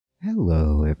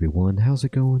Hello everyone, how's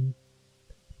it going?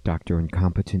 Dr.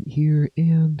 Incompetent here,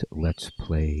 and let's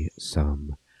play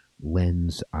some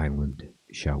Lens Island,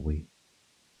 shall we?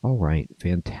 Alright,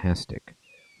 fantastic.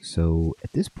 So,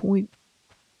 at this point,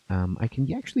 I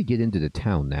can actually get into the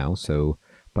town now, so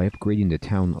by upgrading the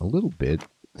town a little bit,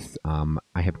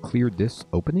 I have cleared this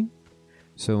opening,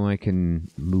 so I can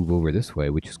move over this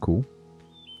way, which is cool.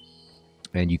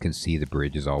 And you can see the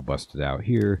bridge is all busted out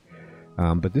here.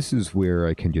 But this is where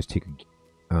I can just take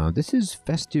a... this is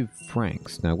Festive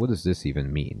Franks. Now, what does this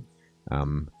even mean?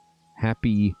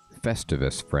 Happy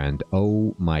Festivus, friend.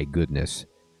 Oh my goodness.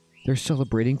 They're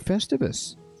celebrating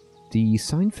Festivus. The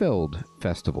Seinfeld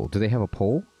Festival. Do they have a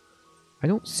pole? I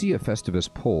don't see a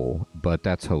Festivus pole, but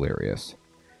that's hilarious.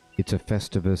 It's a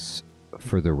Festivus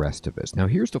for the rest of us. Now,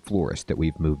 here's the florist that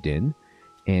we've moved in,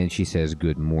 and she says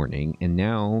good morning. And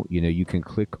now, you can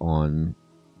click on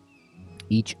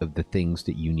each of the things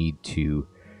that you need to,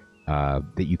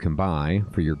 that you can buy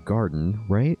for your garden,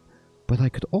 right? But I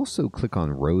could also click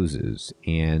on roses,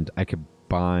 and I could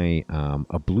buy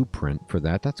a blueprint for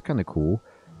that. That's kind of cool.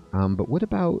 But what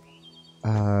about,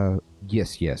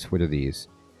 yes, what are these?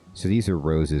 So these are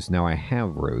roses. Now I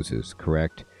have roses,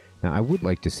 correct? Now I would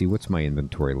like to see what's my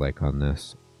inventory like on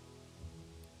this.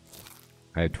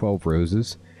 I have 12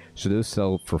 roses, so those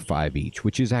sell for 5 each,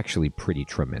 which is actually pretty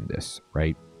tremendous,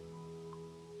 right?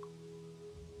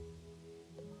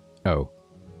 Oh,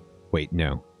 wait,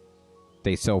 no.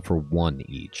 They sell for 1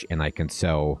 each, and I can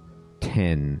sell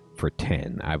 10 for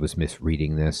 10. I was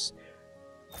misreading this,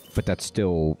 but that's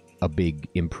still a big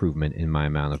improvement in my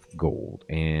amount of gold.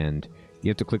 And you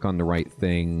have to click on the right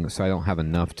thing, so I don't have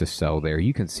enough to sell there.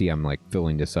 You can see I'm like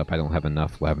filling this up. I don't have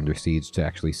enough lavender seeds to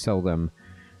actually sell them,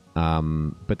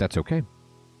 but that's okay.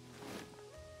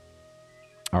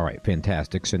 All right,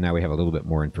 fantastic. So now we have a little bit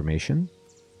more information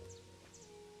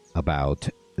about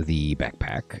the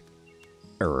backpack,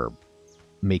 or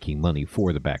making money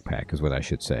for the backpack is what I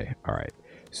should say. All right,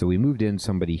 so we moved in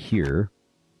somebody here.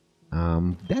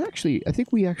 That actually, I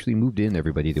think we actually moved in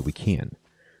everybody that we can,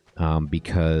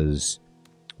 because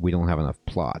we don't have enough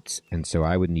plots, and so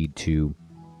I would need to,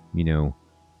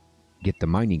 get the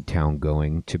mining town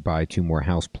going to buy 2 more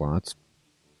house plots,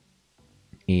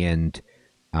 and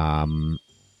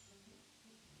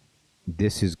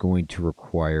this is going to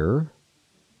require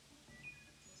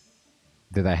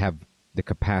that I have the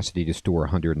capacity to store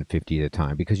 150 at a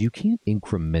time, because you can't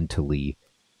incrementally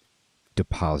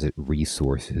deposit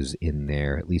resources in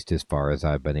there, at least as far as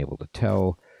I've been able to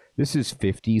tell. This is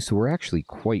 50, so we're actually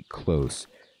quite close.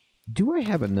 Do I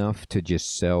have enough to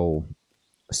just sell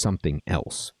something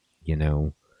else,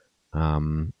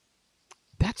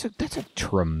 That's a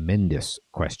tremendous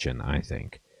question, I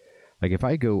think. Like, if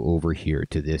I go over here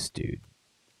to this dude,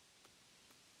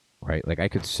 right? Like, I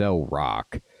could sell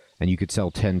rock, and you could sell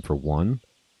 10 for 1.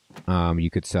 You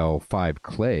could sell 5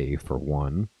 clay for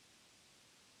 1.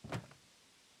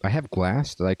 I have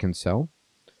glass that I can sell,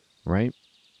 right?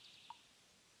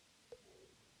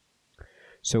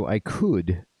 So I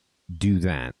could do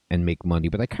that and make money,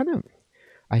 but I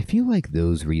feel like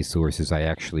those resources I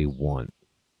actually want.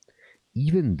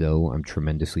 Even though I'm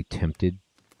tremendously tempted,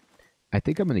 I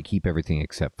think I'm going to keep everything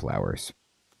except flowers.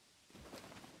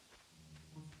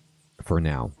 For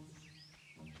now.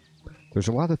 There's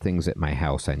a lot of things at my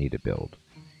house I need to build.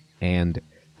 And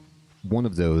one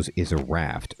of those is a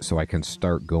raft, so I can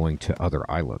start going to other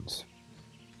islands.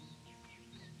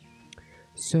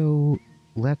 So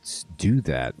let's do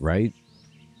that, right?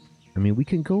 I mean, we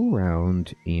can go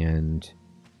around and...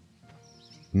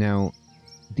 Now,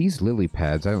 these lily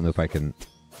pads, I don't know if I can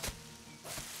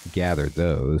gather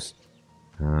those.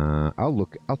 I'll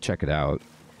check it out.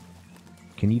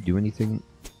 Can you do anything?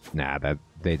 Nah,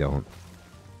 they don't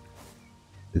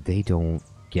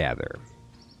gather.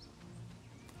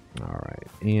 All right,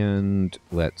 and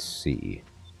let's see.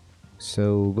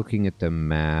 So, looking at the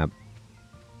map.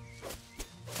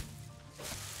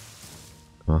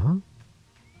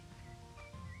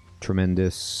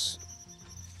 Tremendous.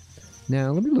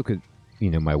 Now, let me look at,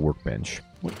 my workbench.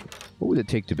 What would it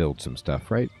take to build some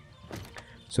stuff, right?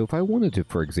 So if I wanted to,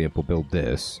 for example, build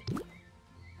this,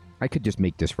 I could just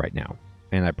make this right now,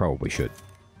 and I probably should.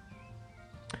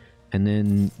 And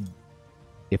then,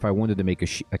 if I wanted to make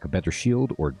a better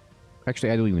shield, or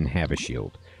actually, I don't even have a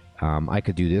shield. I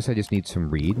could do this. I just need some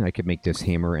reed, and I could make this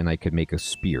hammer, and I could make a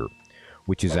spear,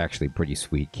 which is actually pretty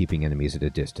sweet, keeping enemies at a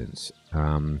distance.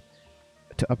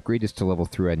 To upgrade this to level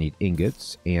 3, I need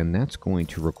ingots, and that's going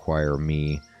to require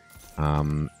me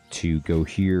to go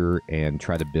here and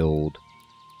try to build,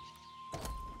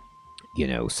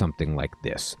 something like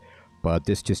this. But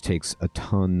this just takes a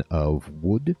ton of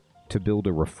wood to build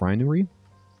a refinery.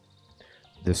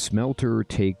 The smelter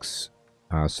takes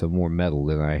some more metal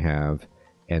than I have,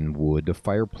 and wood. The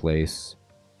fireplace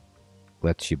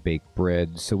lets you bake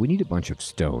bread, so we need a bunch of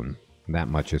stone. That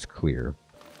much is clear.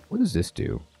 What does this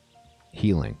do?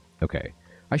 Healing. Okay.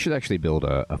 I should actually build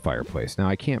a fireplace. Now,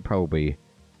 I can't probably...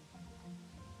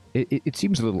 It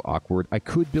seems a little awkward. I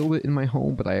could build it in my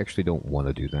home, but I actually don't want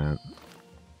to do that.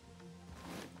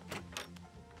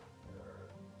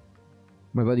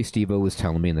 My buddy Steve-O was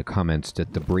telling me in the comments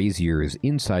that the braziers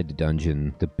inside the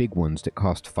dungeon, the big ones that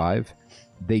cost 5,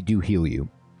 they do heal you.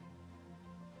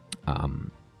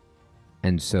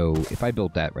 And so, if I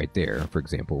built that right there, for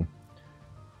example,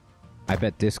 I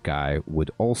bet this guy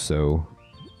would also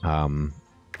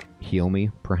heal me,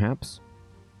 perhaps.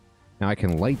 Now I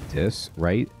can light this,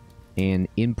 right? And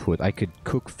input, I could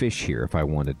cook fish here if I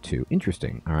wanted to.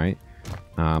 Interesting, alright?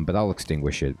 But I'll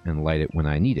extinguish it and light it when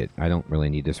I need it. I don't really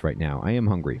need this right now. I am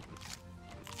hungry.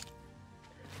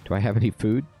 Do I have any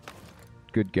food?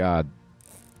 Good God.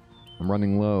 I'm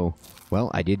running low.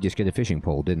 Well, I did just get a fishing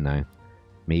pole, didn't I?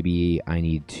 Maybe I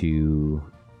need to...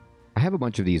 I have a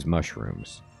bunch of these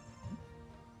mushrooms.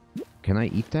 Can I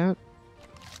eat that?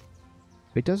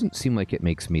 It doesn't seem like it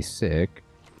makes me sick.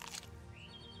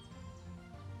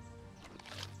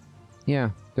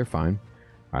 Yeah, they're fine.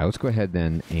 Alright, let's go ahead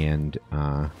then and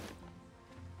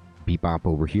bebop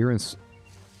over here. And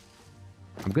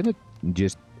I'm gonna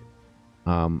just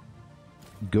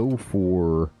go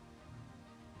for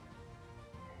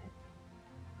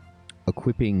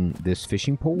equipping this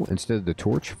fishing pole instead of the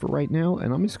torch for right now,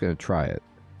 and I'm just gonna try it.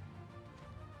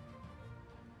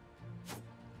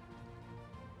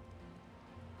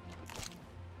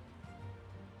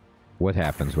 What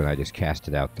happens when I just cast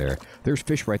it out there? There's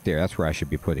fish right there. That's where I should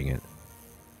be putting it.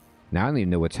 Now I don't even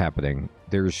know what's happening.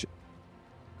 There's...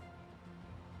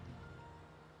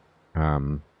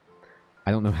 I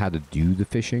don't know how to do the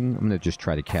fishing. I'm going to just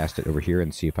try to cast it over here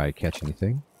and see if I catch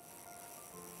anything.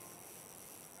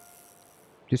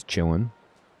 Just chilling.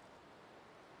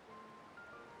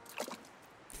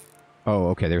 Oh,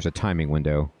 okay. There's a timing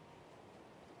window.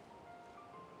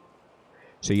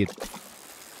 So you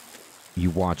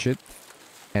watch it,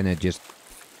 and it just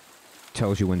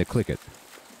tells you when to click it.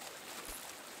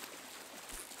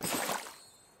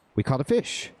 We caught a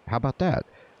fish. How about that?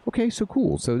 Okay, so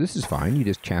cool. So this is fine. You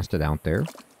just cast it out there.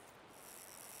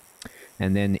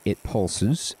 And then it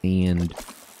pulses, and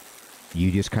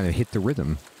you just kind of hit the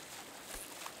rhythm.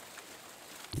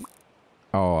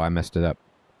 Oh, I messed it up.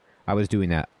 I was doing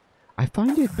that. I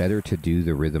find it better to do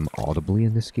the rhythm audibly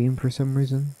in this game for some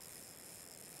reason.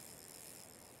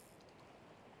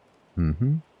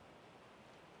 Mm-hmm.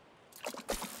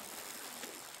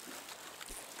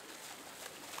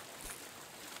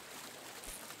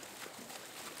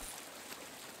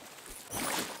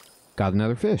 Got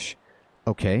another fish.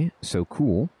 Okay, so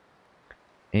cool.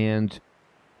 And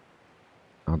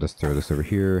I'll just throw this over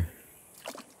here.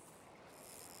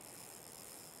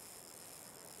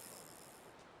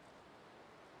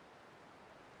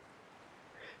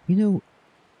 You know,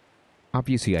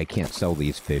 obviously I can't sell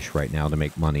these fish right now to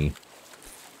make money.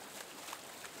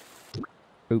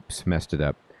 Oops, messed it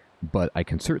up. But I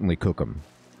can certainly cook them.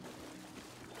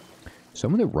 So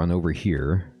I'm going to run over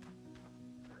here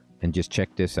and just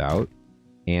check this out.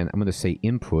 And I'm going to say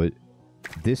input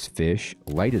this fish,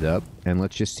 light it up, and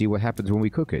let's just see what happens when we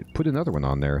cook it. Put another one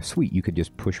on there. Sweet, you could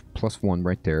just push +1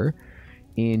 right there,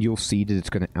 and you'll see that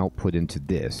it's going to output into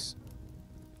this.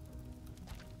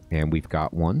 And we've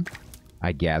got one.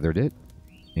 I gathered it,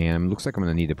 and it looks like I'm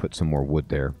going to need to put some more wood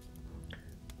there.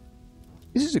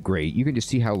 This is great. You can just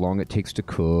see how long it takes to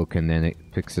cook, and then it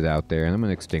picks it out there, and I'm going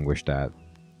to extinguish that.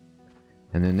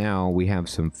 And then now we have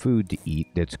some food to eat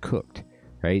that's cooked,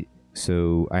 right?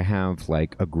 So I have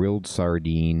like a grilled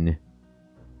sardine.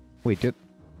 Wait, did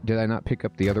I not pick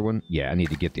up the other one? Yeah, I need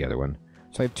to get the other one.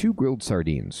 So I have 2 grilled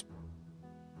sardines.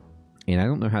 And I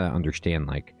don't know how to understand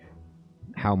like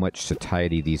how much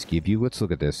satiety these give you. Let's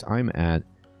look at this. I'm at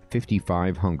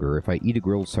 55 hunger. If I eat a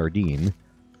grilled sardine,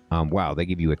 wow, they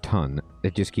give you a ton.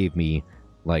 It just gave me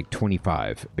like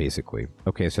 25 basically.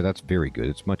 Okay, so that's very good.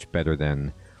 It's much better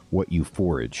than what you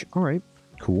forage. All right,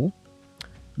 cool.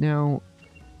 Now,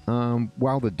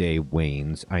 while the day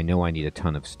wanes, I know I need a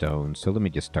ton of stone, so let me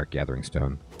just start gathering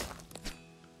stone.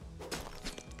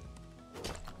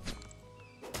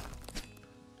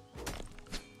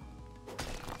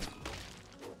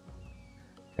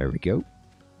 There we go.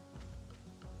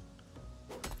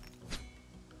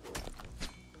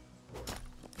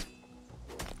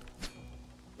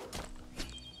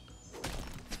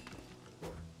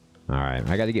 Alright,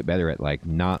 I gotta get better at, like,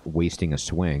 not wasting a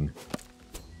swing.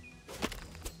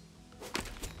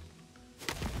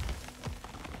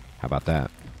 How about that?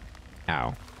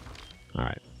 Ow.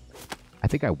 Alright. I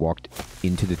think I walked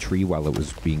into the tree while it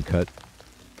was being cut.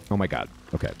 Oh my god.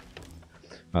 Okay.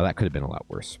 Oh, that could have been a lot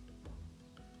worse.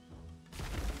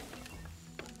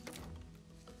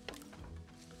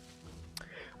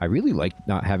 I really like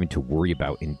not having to worry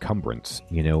about encumbrance,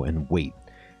 you know, and weight.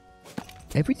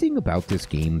 Everything about this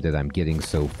game that I'm getting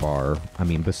so far, I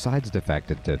mean, besides the fact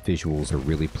that the visuals are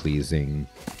really pleasing,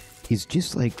 is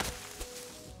just like,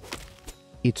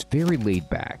 it's very laid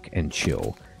back and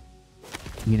chill.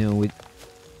 You know,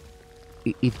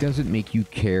 it doesn't make you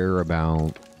care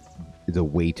about the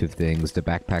weight of things. The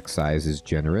backpack size is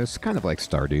generous, kind of like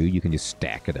Stardew. You can just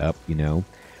stack it up, you know.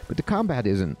 But the combat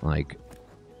isn't, like,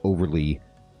 overly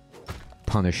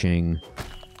punishing.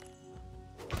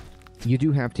 You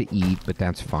do have to eat, but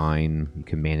that's fine. You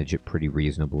can manage it pretty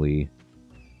reasonably.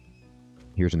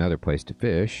 Here's another place to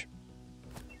fish.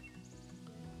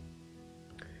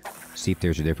 See if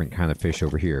there's a different kind of fish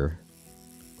over here.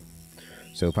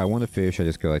 So if I want to fish, I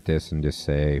just go like this and just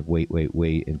say,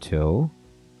 wait until...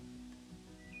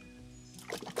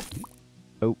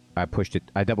 Oh, I pushed it.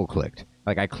 I double-clicked.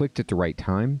 Like, I clicked at the right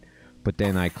time, but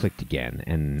then I clicked again,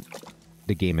 and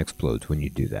the game explodes when you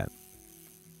do that.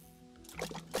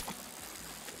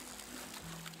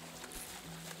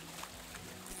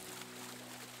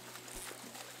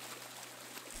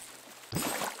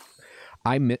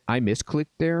 I misclicked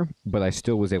there, but I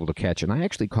still was able to catch, and I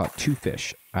actually caught 2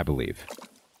 fish, I believe.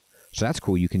 So that's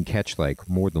cool. You can catch, like,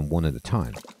 more than one at a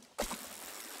time.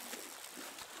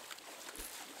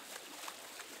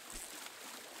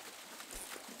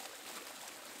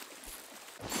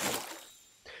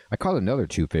 I caught another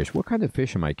 2 fish. What kind of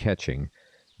fish am I catching?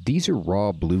 These are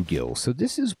raw bluegill. So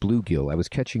this is bluegill. I was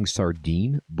catching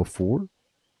sardine before.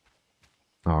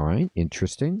 All right,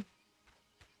 interesting.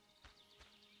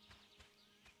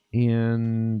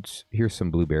 And here's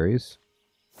some blueberries.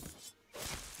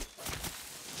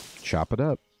 Chop it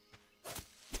up.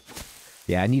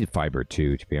 Yeah, I need fiber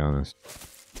too, to be honest.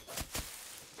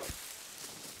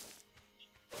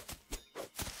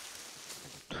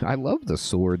 I love the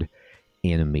sword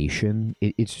animation.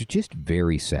 It's just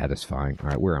very satisfying. All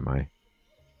right, where am I?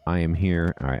 I am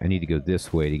here. All right, I need to go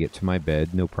this way to get to my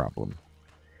bed. No problem.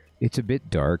 It's a bit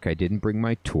dark. I didn't bring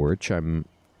my torch. I'm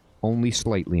only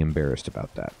slightly embarrassed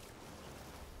about that.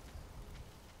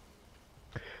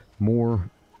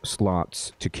 More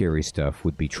slots to carry stuff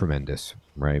would be tremendous,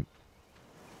 right?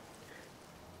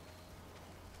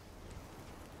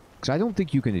 Because I don't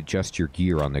think you can adjust your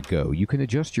gear on the go. You can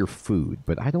adjust your food,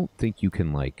 but I don't think you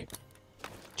can, like,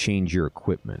 change your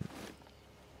equipment.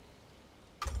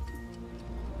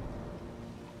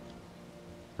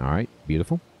 Alright,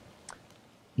 beautiful.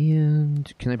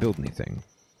 And can I build anything?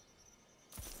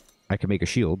 I can make a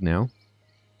shield now.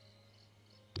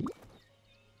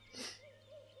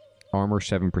 Armor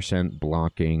 7%,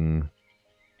 blocking.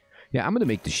 Yeah, I'm going to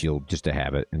make the shield just to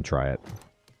have it and try it.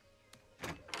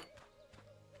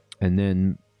 And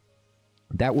then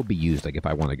that will be used, like, if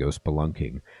I want to go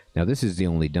spelunking. Now, this is the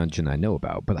only dungeon I know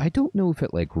about, but I don't know if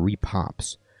it, like,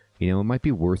 repops. You know, it might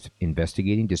be worth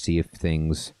investigating to see if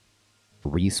things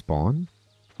respawn.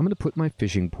 I'm going to put my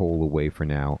fishing pole away for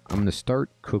now. I'm going to start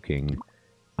cooking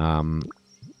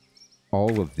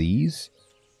all of these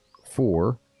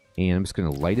 4, and I'm just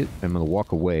going to light it. I'm going to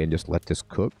walk away and just let this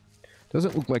cook.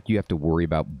 Doesn't look like you have to worry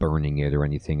about burning it or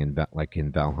anything like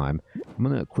in Valheim. I'm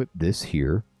going to equip this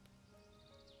here.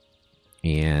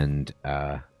 And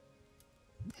I'm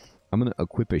going to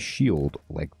equip a shield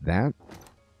like that.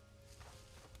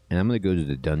 And I'm going to go to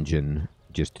the dungeon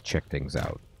just to check things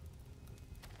out.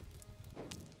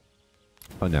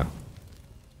 Oh, no.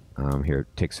 Here,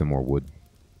 take some more wood.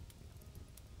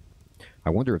 I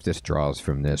wonder if this draws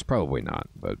from this. Probably not,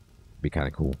 but be kind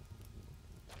of cool.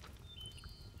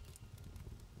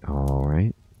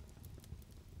 Alright.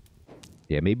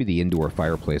 Yeah, maybe the indoor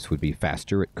fireplace would be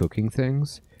faster at cooking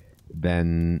things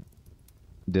than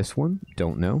this one.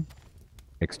 Don't know.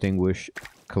 Extinguish,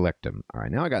 collect them.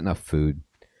 Alright, now I got enough food,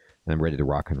 and I'm ready to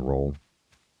rock and roll.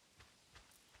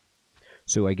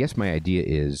 So I guess my idea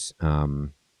is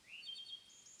I'm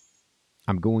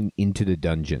going into the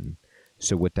dungeon.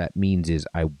 So what that means is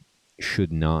I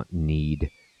should not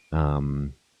need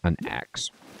an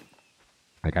axe.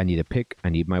 Like, I need a pick, I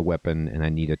need my weapon, and I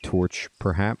need a torch,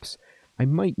 perhaps. I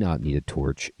might not need a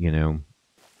torch, you know.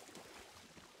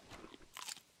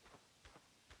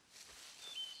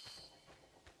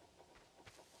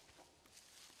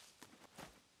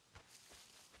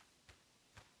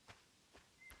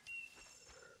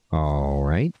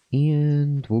 Alright,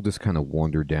 and we'll just kind of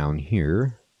wander down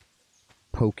here.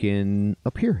 Poke in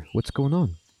up here. What's going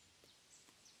on?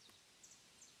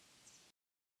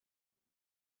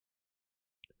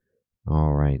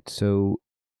 right, so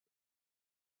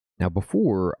now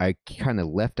before I kind of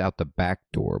left out the back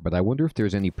door, but I wonder if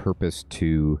there's any purpose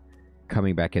to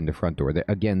coming back in the front door.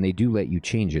 Again, they do let you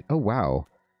change it. Oh, wow.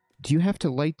 Do you have to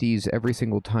light these every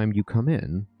single time you come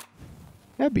in?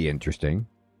 That'd be interesting.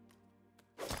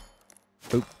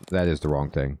 Oh, that is the wrong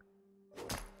thing.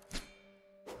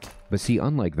 But see,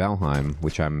 unlike Valheim,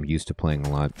 which I'm used to playing a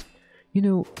lot, you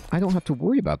know, I don't have to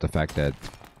worry about the fact that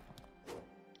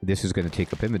this is going to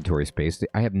take up inventory space.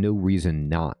 I have no reason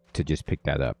not to just pick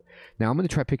that up. Now, I'm going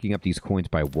to try picking up these coins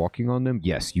by walking on them.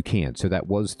 Yes, you can. So that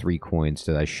was 3 coins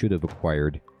that I should have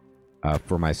acquired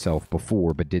for myself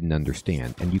before, but didn't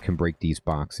understand. And you can break these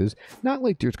boxes. Not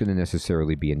like there's going to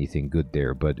necessarily be anything good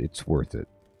there, but it's worth it.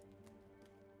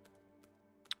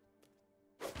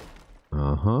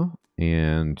 Uh-huh.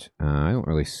 And I don't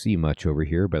really see much over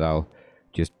here, but I'll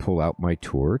just pull out my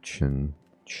torch and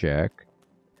check.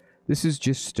 This is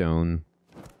just stone.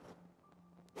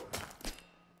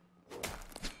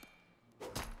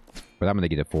 But I'm going to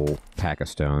get a full pack of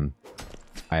stone.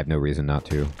 I have no reason not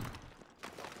to.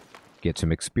 Get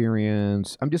some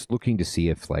experience. I'm just looking to see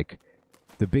if, like,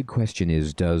 the big question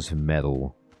is, does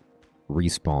metal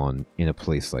respawn in a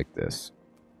place like this?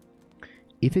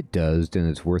 If it does, then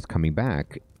it's worth coming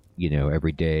back, you know,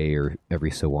 every day or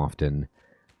every so often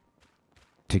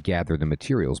to gather the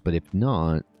materials. But if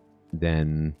not,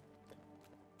 then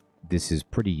this is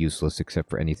pretty useless except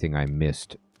for anything I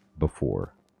missed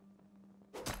before.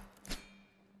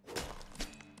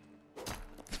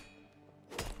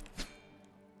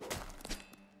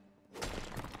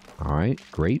 Alright,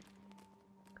 great.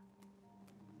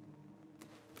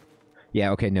 Yeah,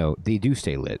 okay, no, they do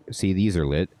stay lit. See, these are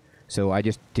lit. So I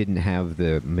just didn't have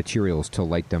the materials to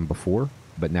light them before,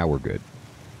 but now we're good.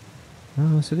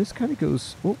 So this kind of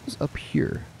goes... What was up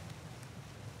here?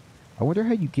 I wonder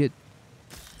how you get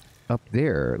up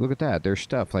there. Look at that. There's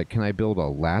stuff. Like, can I build a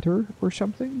ladder or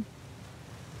something?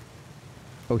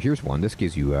 Oh, here's one. This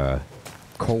gives you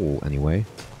coal, anyway.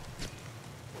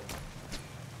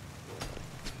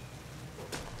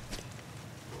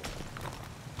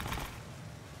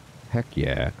 Heck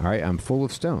yeah. Alright, I'm full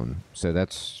of stone. So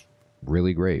that's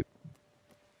really great.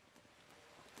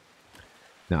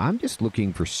 Now, I'm just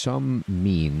looking for some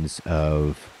means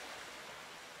of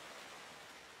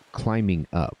climbing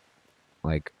up.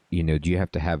 Like, you know, do you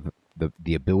have to have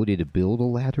the ability to build a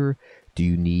ladder? Do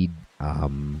you need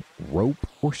rope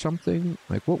or something?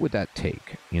 Like, what would that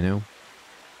take, you know?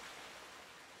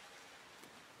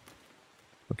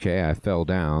 Okay, I fell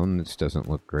down. This doesn't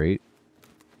look great.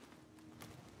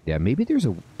 Yeah, maybe there's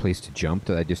a place to jump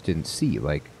that I just didn't see.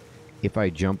 Like, if I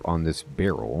jump on this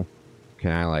barrel,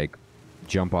 can I, like,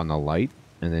 jump on the light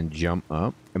and then jump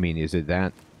up? I mean, is it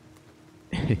that...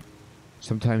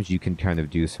 Sometimes you can kind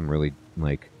of do some really,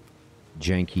 like,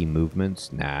 janky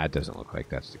movements. Nah, it doesn't look like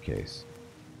that's the case.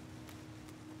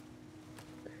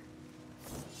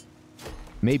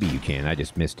 Maybe you can, I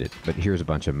just missed it. But here's a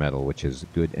bunch of metal, which is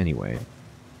good anyway.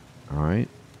 Alright.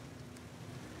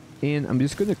 And I'm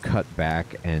just going to cut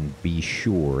back and be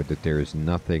sure that there is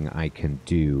nothing I can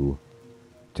do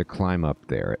to climb up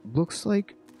there. It looks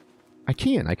like I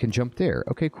can jump there.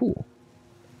 Okay, cool.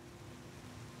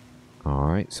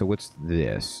 Alright, so what's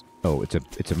this? Oh,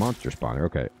 it's a monster spawner.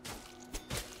 Okay.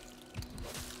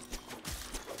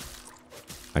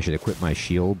 I should equip my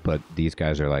shield, but these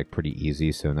guys are like pretty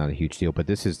easy, so not a huge deal. But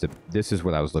this is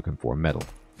what I was looking for, metal.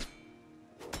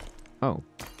 Oh.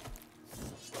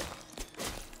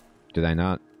 Did I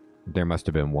not? There must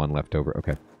have been one left over.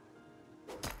 Okay.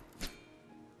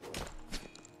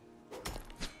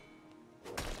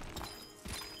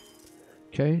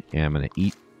 Okay, and I'm going to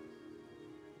eat.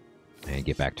 And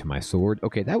get back to my sword.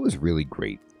 Okay, that was really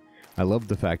great. I love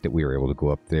the fact that we were able to go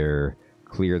up there,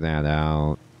 clear that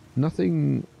out.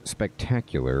 Nothing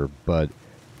spectacular, but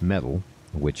metal,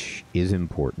 which is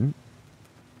important.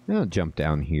 I'll jump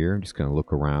down here. I'm just going to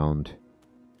look around.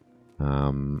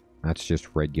 That's just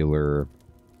regular...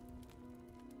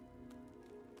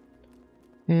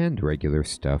 And regular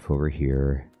stuff over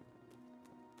here.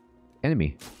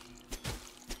 Enemy.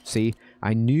 See,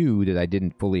 I knew that I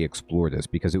didn't fully explore this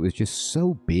because it was just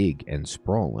so big and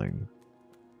sprawling.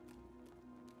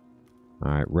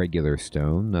 Alright, regular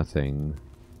stone. Nothing,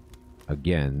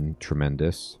 again,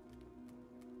 tremendous.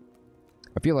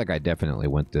 I feel like I definitely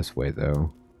went this way,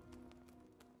 though.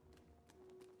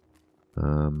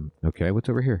 Okay, what's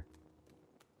over here?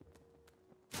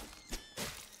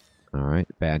 Alright,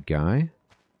 bad guy.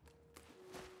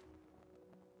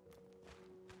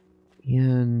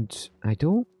 And I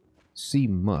don't see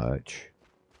much.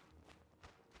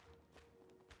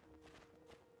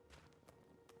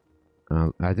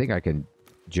 I think I can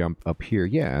jump up here.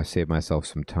 Yeah, save myself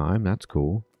some time. That's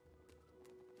cool.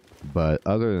 But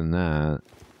other than that,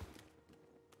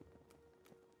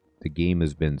 the game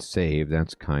has been saved.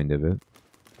 That's kind of it.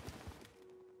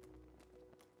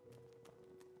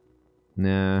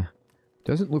 Nah,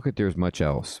 doesn't look like there's much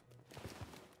else.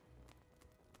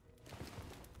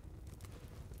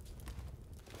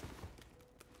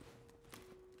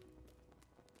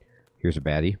 Here's a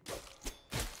baddie.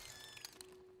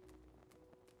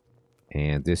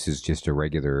 And this is just a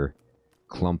regular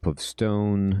clump of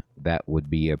stone. That would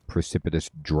be a precipitous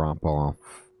drop-off.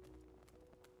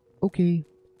 Okay.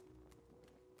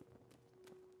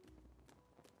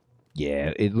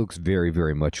 Yeah, it looks very,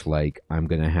 very much like I'm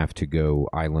going to have to go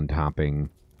island hopping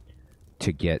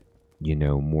to get, you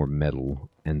know, more metal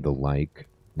and the like.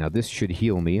 Now, this should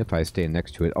heal me if I stand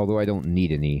next to it, although I don't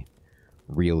need any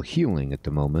real healing at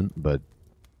the moment, but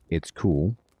it's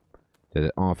cool that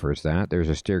it offers that. There's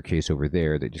a staircase over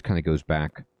there that just kind of goes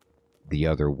back the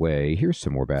other way. Here's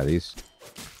some more baddies.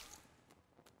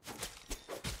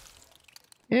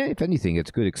 Yeah, if anything,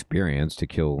 it's good experience to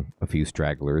kill a few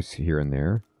stragglers here and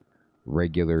there.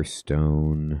 Regular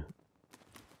stone.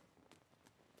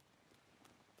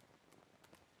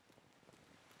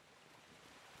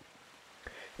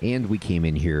 And we came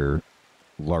in here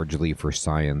largely for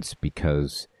science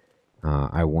because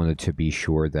I wanted to be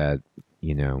sure that,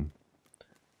 you know,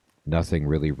 nothing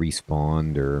really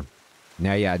respawned or...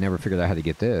 Now, yeah, I never figured out how to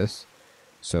get this.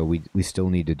 So we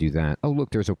still need to do that. Oh, look,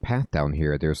 there's a path down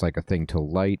here. There's like a thing to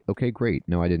light. Okay, great.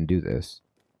 No, I didn't do this.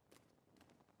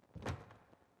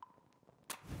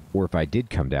 Or if I did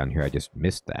come down here, I just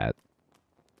missed that.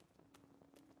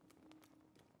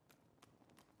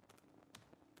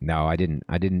 No, I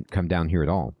didn't come down here at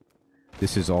all.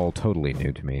 This is all totally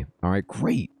new to me. All right,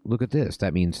 great. Look at this.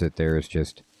 That means that there's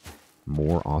just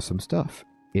more awesome stuff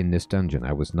in this dungeon.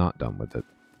 I was not done with it.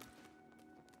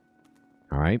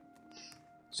 All right.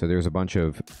 So there's a bunch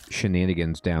of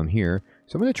shenanigans down here.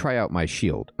 So I'm going to try out my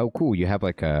shield. Oh, cool. You have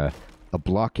like a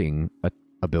blocking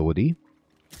ability.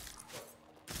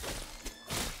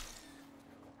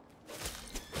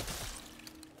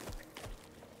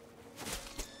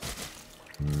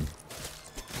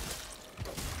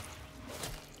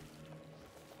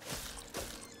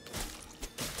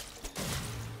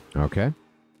 Okay.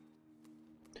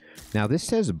 Now this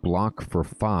says block for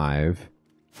 5.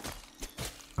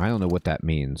 I don't know what that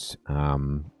means.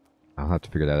 I'll have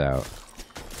to figure that out.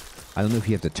 I don't know if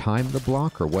you have to time the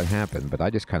block or what happened, but I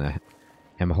just kind of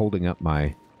am holding up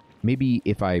my... Maybe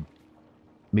I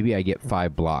get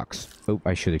 5 blocks. Oh,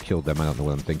 I should have killed them. I don't know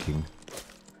what I'm thinking.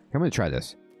 I'm going to try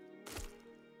this.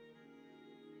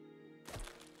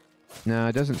 No,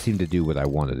 it doesn't seem to do what I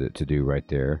wanted it to do right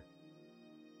there.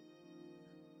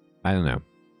 I don't know.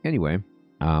 Anyway,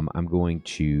 I'm going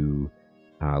to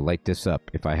light this up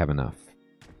if I have enough.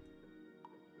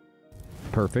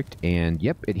 Perfect. And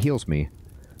yep, it heals me.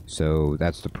 So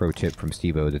that's the pro tip from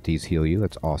Steve-O, that these heal you.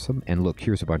 That's awesome. And look,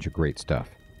 here's a bunch of great stuff.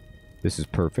 This is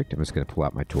perfect. I'm just going to pull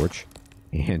out my torch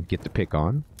and get the pick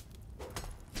on.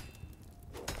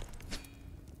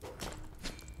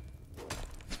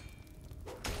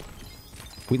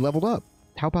 We leveled up.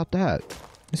 How about that?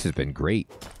 This has been great.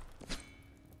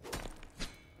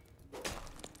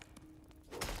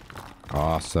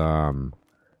 Awesome.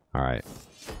 All right.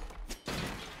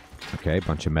 Okay,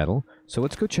 bunch of metal. So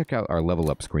let's go check out our level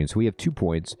up screen. So we have 2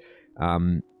 points.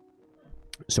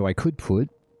 So I could put...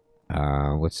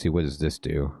 let's see, what does this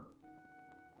do?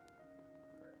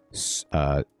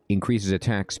 Increases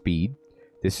attack speed.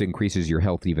 This increases your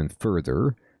health even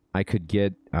further. I could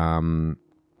get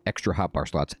extra hotbar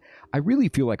slots. I really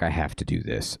feel like I have to do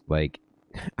this. Like,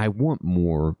 I want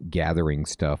more gathering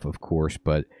stuff, of course,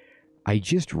 but I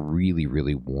just really,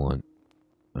 really want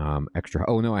extra...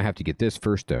 Oh, no, I have to get this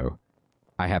first, though.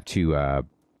 I have to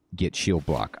get shield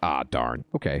block. Ah, darn.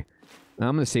 Okay.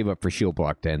 I'm going to save up for shield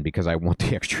block then, because I want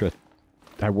the extra...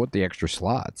 I want the extra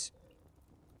slots.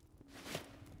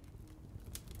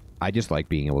 I just like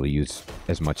being able to use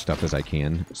as much stuff as I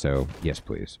can, so yes,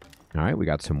 please. All right, we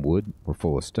got some wood. We're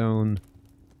full of stone.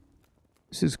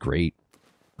 This is great.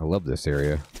 I love this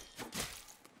area.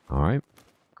 All right.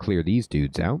 Clear these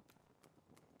dudes out.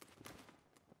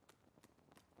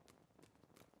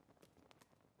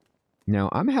 Now,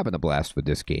 I'm having a blast with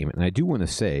this game, and I do want to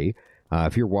say,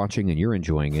 if you're watching and you're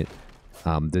enjoying it,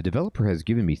 the developer has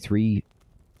given me 3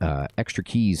 extra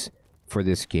keys for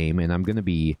this game, and I'm going to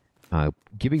be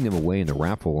giving them away in the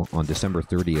raffle on December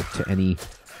 30th to any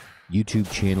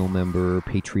YouTube channel member,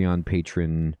 Patreon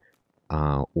patron,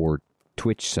 or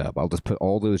Twitch sub. I'll just put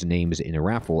all those names in a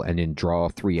raffle and then draw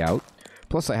 3 out.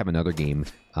 Plus, I have another game,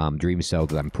 Dream Cell,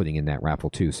 that I'm putting in that raffle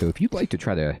too. So if you'd like to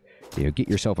try to get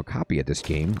yourself a copy of this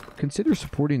game, consider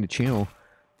supporting the channel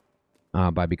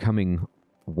by becoming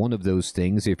one of those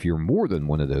things. If you're more than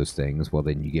one of those things, well,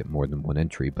 then you get more than one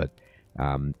entry. But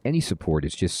any support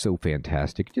is just so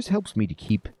fantastic. It just helps me to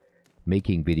keep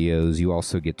making videos. You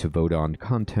also get to vote on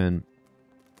content,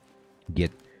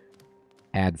 get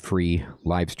ad-free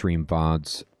live stream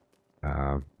VODs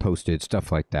posted,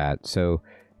 stuff like that. So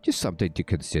just something to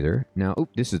consider. Now, oh,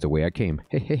 this is the way I came.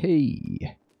 Hey, hey,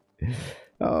 hey.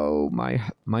 Oh,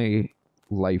 my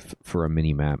life for a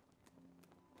mini-map.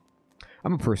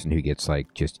 I'm a person who gets,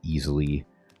 like, just easily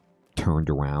turned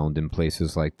around in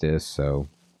places like this, so...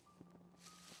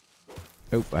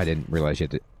 Oh, I didn't realize you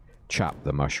had to chop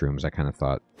the mushrooms. I kind of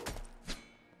thought...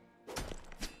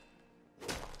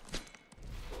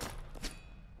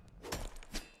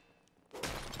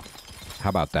 How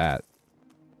about that?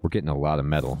 We're getting a lot of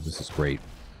metal. This is great.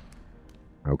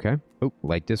 Okay. Oh,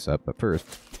 light this up, but first...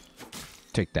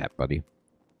 Take that, buddy.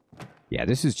 Yeah,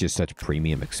 this is just such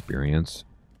premium experience.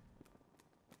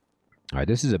 Alright,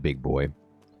 this is a big boy.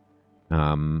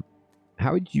 How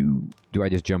would you... Do I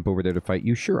just jump over there to fight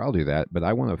you? Sure, I'll do that, but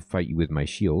I want to fight you with my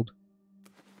shield.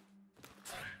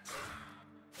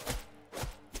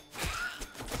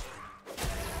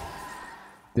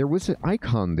 There was an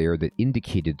icon there that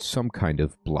indicated some kind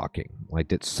of blocking, like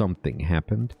that something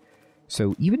happened.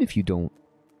 So even if you don't...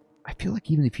 I feel like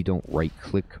even if you don't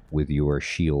right-click with your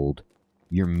shield,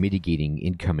 you're mitigating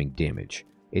incoming damage.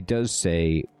 It does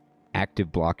say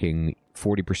active blocking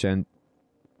 40%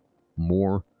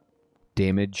 more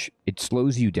damage. It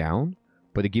slows you down,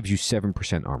 but it gives you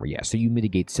 7% armor. Yeah, so you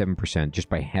mitigate 7% just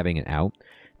by having it out.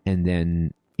 And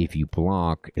then if you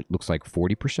block, it looks like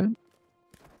 40%.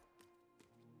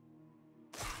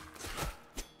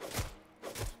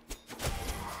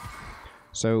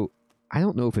 So I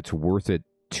don't know if it's worth it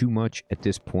too much at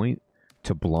this point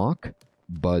to block,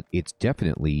 but it's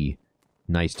definitely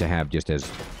nice to have just as,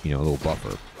 you know, a little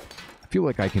buffer. I feel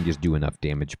like I can just do enough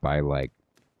damage by, like,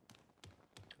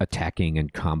 attacking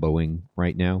and comboing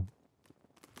right now.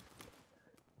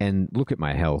 And look at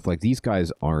my health. Like, these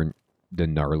guys aren't the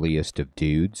gnarliest of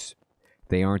dudes.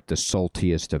 They aren't the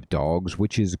saltiest of dogs,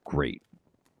 which is great.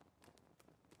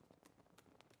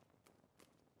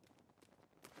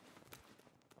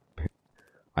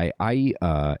 I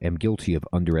am guilty of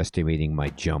underestimating my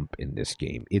jump in this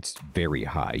game. It's very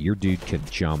high. Your dude can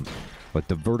jump, but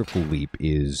the vertical leap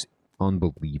is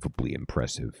unbelievably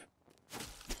impressive.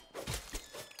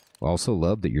 Also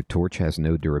love that your torch has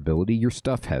no durability. Your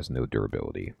stuff has no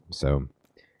durability. So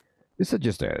this is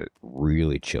just a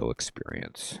really chill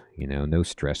experience. You know, no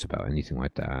stress about anything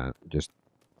like that. Just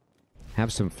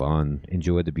have some fun.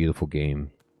 Enjoy the beautiful game.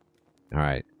 All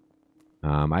right.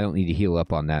 I don't need to heal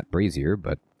up on that brazier,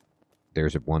 but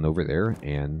there's one over there,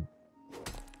 and...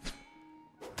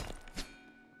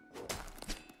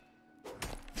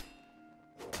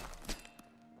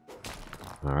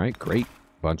 Alright, great.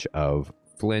 Bunch of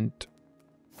flint.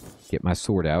 Get my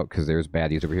sword out, because there's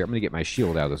baddies over here. I'm going to get my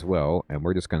shield out as well, and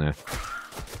we're just going to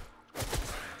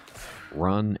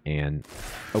run and...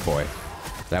 Oh boy,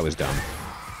 that was dumb.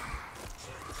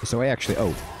 So I actually...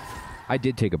 Oh, I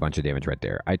did take a bunch of damage right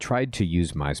there. I tried to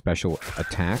use my special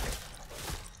attack.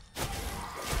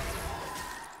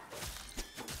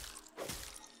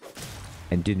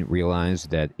 And didn't realize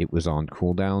that it was on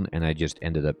cooldown, and I just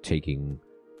ended up taking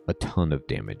a ton of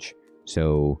damage.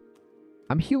 So,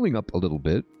 I'm healing up a little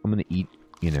bit. I'm going to eat,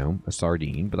 you know, a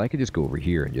sardine, but I could just go over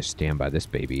here and just stand by this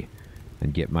baby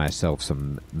and get myself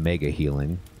some mega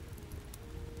healing.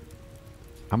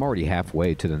 I'm already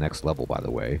halfway to the next level, by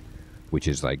the way, which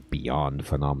is, like, beyond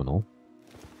phenomenal.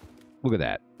 Look at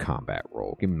that combat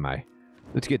roll. Give me my...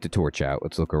 Let's get the torch out.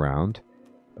 Let's look around.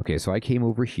 Okay, so I came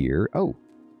over here. Oh!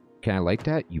 Can I light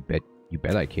that? You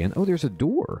bet I can. Oh, there's a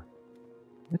door.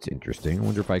 That's interesting. I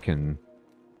wonder if I can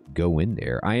go in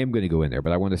there. I am going to go in there,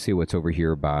 but I want to see what's over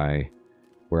here by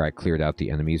where I cleared out the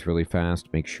enemies really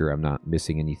fast. Make sure I'm not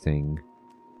missing anything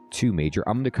too major.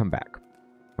 I'm going to come back.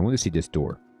 I want to see this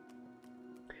door.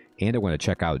 And I want to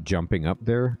check out jumping up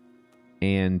there.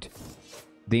 And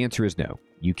the answer is no.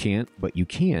 You can't, but you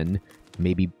can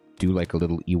maybe do like a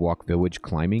little Ewok village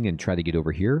climbing and try to get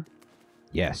over here.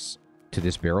 Yes. To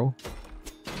this barrel.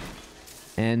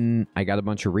 And I got a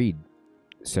bunch of reed.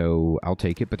 So I'll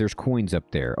take it. But there's coins up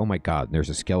there. Oh my god, there's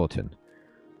a skeleton.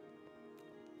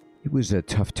 It was a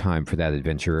tough time for that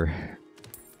adventure.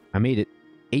 I made it.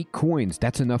 8 coins.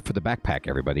 That's enough for the backpack,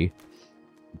 everybody.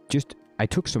 Just, I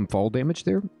took some fall damage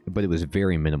there, but it was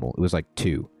very minimal. It was like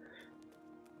 2.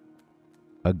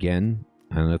 Again,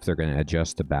 I don't know if they're going to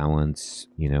adjust the balance,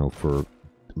 you know, for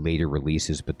later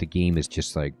releases, but the game is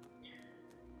just like,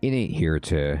 it ain't here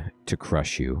to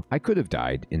crush you. I could have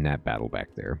died in that battle back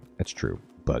there. That's true.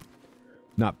 But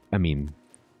not, I mean,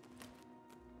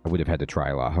 I would have had to try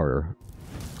a lot harder.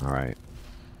 Alright.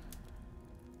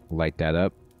 Light that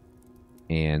up.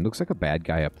 And looks like a bad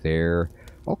guy up there.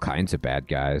 All kinds of bad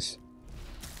guys.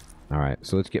 Alright,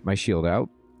 so let's get my shield out.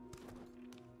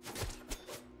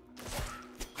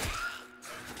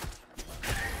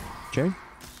 Okay.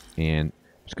 And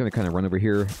I'm just going to kind of run over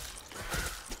here.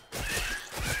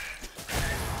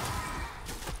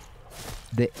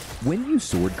 When you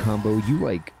sword combo, you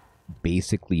like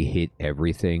basically hit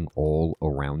everything all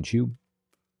around you.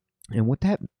 And what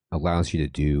that allows you to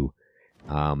do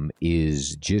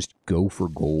is just go for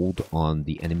gold on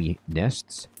the enemy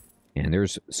nests. And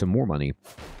there's some more money.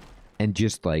 And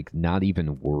just like not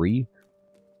even worry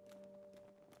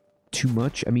too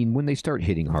much. I mean, when they start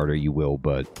hitting harder, you will,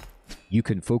 but you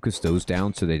can focus those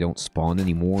down so they don't spawn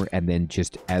anymore. And then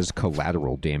just as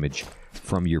collateral damage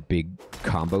from your big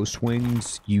combo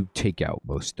swings, you take out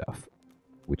most stuff,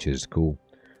 which is cool.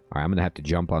 All right, I'm going to have to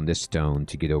jump on this stone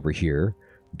to get over here,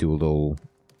 do a little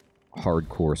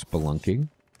hardcore spelunking,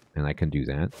 and I can do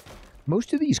that.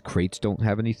 Most of these crates don't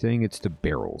have anything. It's the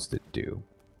barrels that do.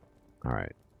 All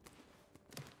right.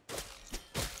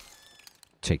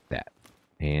 Take that.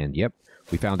 And yep,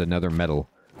 we found another metal.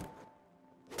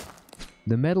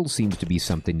 The metal seems to be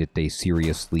something that they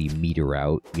seriously meter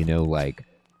out, you know, like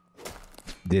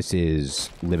this is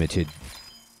limited.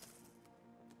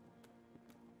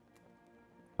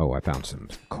 Oh, I found some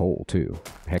coal too.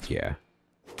 Heck yeah.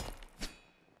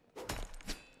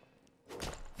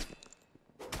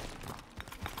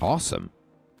 Awesome.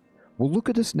 Well, look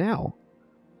at us now.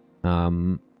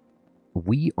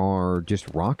 We are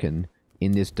just rocking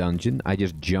in this dungeon. I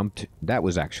just jumped. That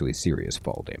was actually serious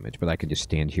fall damage, but I can just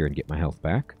stand here and get my health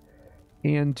back.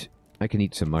 And I can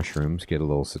eat some mushrooms, get a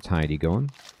little satiety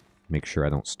going. Make sure I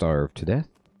don't starve to death.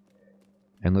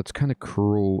 And let's kind of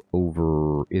curl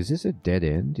over. Is this a dead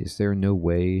end? Is there no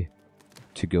way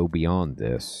to go beyond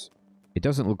this? It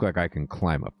doesn't look like I can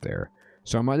climb up there.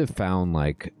 So I might have found,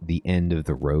 like, the end of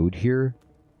the road here.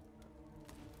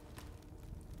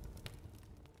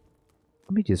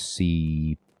 Let me just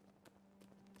see.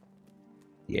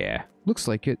 Yeah, looks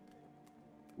like it.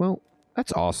 Well,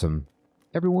 that's awesome.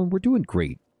 Everyone, we're doing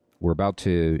great. We're about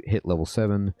to hit level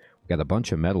 7. We've got a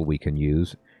bunch of metal we can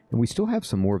use. And we still have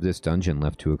some more of this dungeon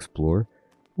left to explore.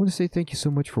 I want to say thank you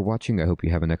so much for watching. I hope you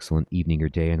have an excellent evening or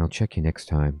day, and I'll check you next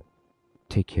time.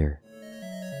 Take care.